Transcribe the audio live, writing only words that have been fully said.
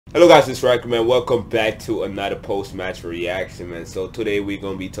Hello guys, it's Riker, man. Welcome back to another post-match reaction, man. So today we're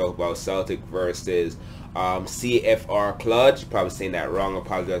going to be talking about Celtic versus CFR Cluj. Probably saying that wrong. I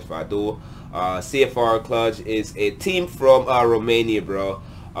apologize if I do. CFR Cluj is a team from Romania, bro.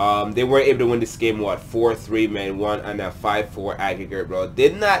 They were able to win this game, what, 4-3, man. Won on a 5-4 aggregate, bro.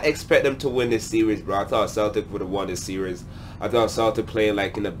 Did not expect them to win this series, bro. I thought Celtic would have won this series. I thought Celtic playing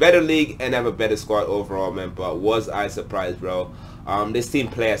like in a better league and have a better squad overall, man. But was I surprised, bro? This team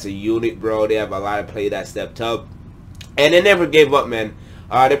play as a unit, bro. They have a lot of play that stepped up, and they never gave up, man.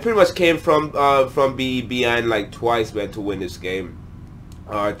 They pretty much came from behind like twice, man, to win this game.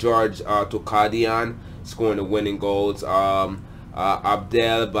 George Tukadian scoring the winning goals.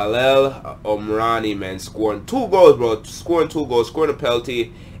 Abdel Balel Omrani, man, scoring 2 goals, bro. Scoring 2 goals, scoring a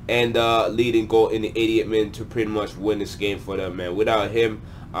penalty, and leading goal in the 80th minute to pretty much win this game for them, man. Without him,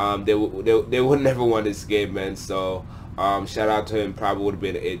 they would never won this game, man. So shout out to him. Probably would have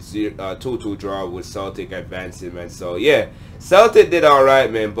been a 2-2 draw with Celtic advancing, man. So yeah, Celtic did all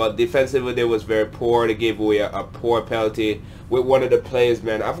right, man, but defensively they was very poor. They gave away a poor penalty with one of the players,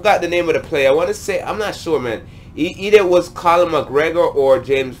 man. I forgot the name of the player. I want to say, I'm not sure, man. Either it was Colin McGregor or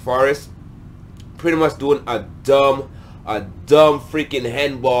James Forrest, pretty much doing a dumb freaking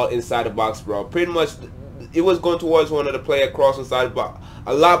handball inside the box, bro. Pretty much it was going towards one of the player, cross inside the box.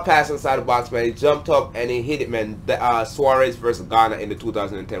 A lot pass inside the box, man. He jumped up and he hit it, man. Suarez versus Ghana in the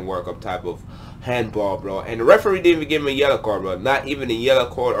 2010 World Cup type of handball, bro. And the referee didn't even give him a yellow card, bro. Not even a yellow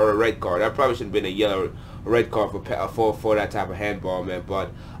card or a red card. That probably should have been a red card for that type of handball, man.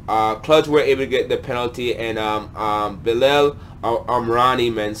 But Cluj were able to get the penalty, and Bilal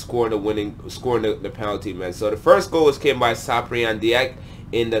Amrani, man, scoring the penalty, man. So the first goal came by Cyprian Diak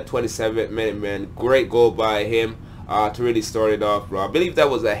in the 27th minute, man. Great goal by him to really start it off, bro. I believe that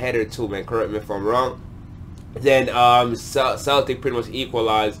was a header too, man. Correct me if I'm wrong. Then Celtic pretty much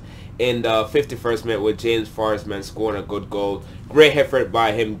equalized in the 51st minute with James Forrest, man, scoring a good goal. Great effort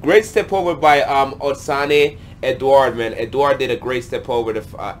by him. Great step over by Otsane Edouard, man. Edouard did a great step over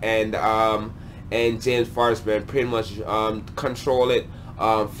and James Forrest, man, pretty much control it,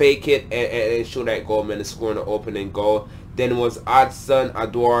 fake it, and shoot that goal, man, and scoring the opening goal. Then it was Adson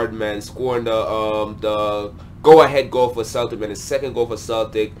Edouard, man, scoring the go-ahead goal for Celtic, man, the second goal for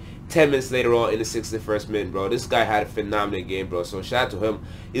Celtic. 10 minutes later on in the 61st minute, bro. This guy had a phenomenal game, bro. So shout out to him.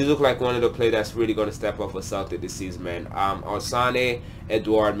 He looked like one of the players that's really going to step up for Celtic this season, man. Orsane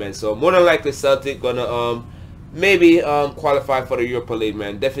Edouard, man. So more than likely Celtic going to maybe qualify for the Europa League,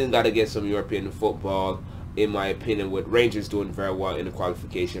 man. Definitely got to get some European football, in my opinion, with Rangers doing very well in the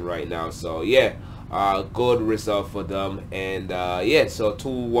qualification right now. So yeah, good result for them. And yeah, so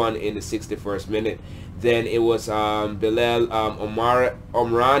 2-1 in the 61st minute. Then it was Bilal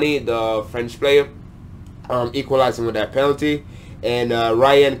Omrani, the French player, equalizing with that penalty. And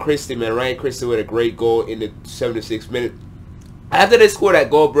Ryan Christie, man. Ryan Christie with a great goal in the 76th minute. After they scored that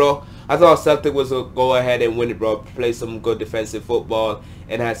goal, bro, I thought Celtic was going to go ahead and win it, bro. Play some good defensive football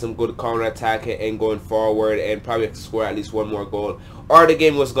and had some good counter-attack and going forward and probably score at least one more goal. Or the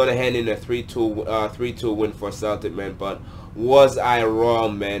game was going to end in a 3-2 win for Celtic, man. But was I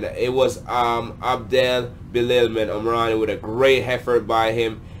wrong, man? It was Abdel Bilal, man, Omrani with a great effort by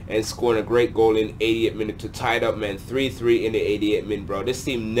him and scoring a great goal in 88th minute to tie it up, man. 3-3 in the 88th minute, bro. This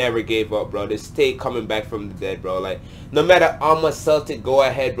team never gave up, bro. They stayed coming back from the dead, bro. Like, no matter how much Celtic go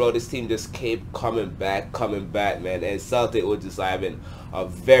ahead, bro, this team just kept coming back, man. And Celtic was just having a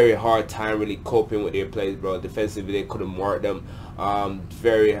very hard time really coping with their plays, bro. Defensively, they couldn't mark them.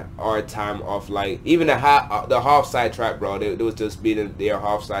 Very hard time off, like, even the half side trap, bro. They was just beating their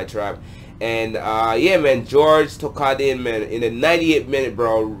half side trap. And yeah, man, George Tokadian, man, in the 98th minute,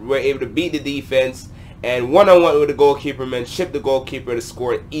 bro, we're able to beat the defense and one-on-one with the goalkeeper, man, ship the goalkeeper to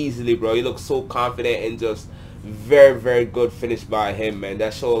score it easily, bro. He looks so confident and just very good finish by him, man.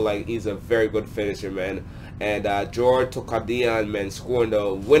 That showed like he's a very good finisher, man. And George Tokadian, man, scoring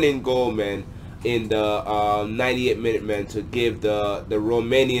the winning goal, man, in the 98th minute, man, to give the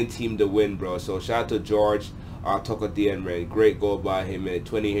Romanian team the win, bro. So shout out to George Tokadian, man. Great goal by him, man.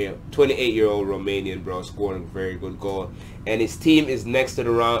 28-year-old Romanian, bro, scoring a very good goal. And his team is next to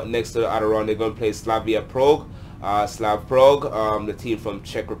the other round. They're gonna play Slavia Prague. Slav Prague, the team from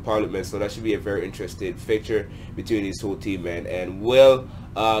Czech Republic, man. So that should be a very interesting fixture between these two teams, man. And will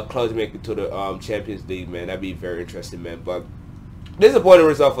Cluj make it to the Champions League, man? That'd be very interesting, man. But disappointing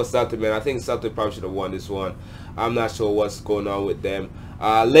result for Celtic, man. I think Celtic probably should have won this one. I'm not sure what's going on with them.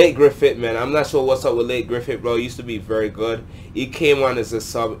 Late Griffith, man. I'm not sure what's up with Late Griffith, bro. He used to be very good. He came on as a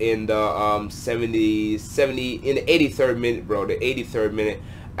sub in the in the 83rd minute, bro. The 83rd minute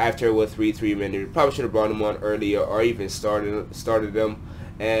after it was 3-3, man. They probably should have brought him on earlier or even started them.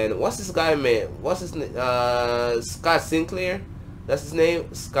 And what's this guy, man? What's his name? Scott Sinclair? That's his name?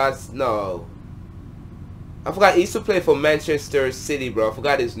 No. I forgot. He used to play for Manchester City, bro. I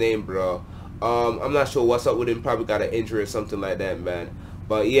forgot his name, bro. I'm not sure what's up with him. Probably got an injury or something like that, man.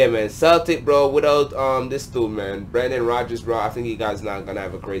 But yeah, man, Celtic, bro, without this dude, man, Brendan Rodgers, bro, I think you guys not gonna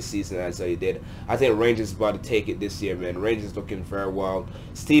have a great season as he did. I think Rangers is about to take it this year, man. Rangers looking very well.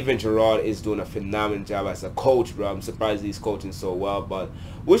 Steven Gerrard is doing a phenomenal job as a coach, bro. I'm surprised he's coaching so well, but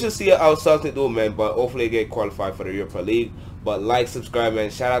we should see how Celtic do, man. But hopefully they get qualified for the Europa League. But like, subscribe, man.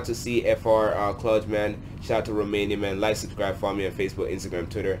 Shout out to CFR Cluj, man. Shout out to Romania, man. Like, subscribe, follow me on Facebook, Instagram,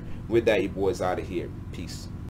 Twitter. With that, you boys out of here. Peace.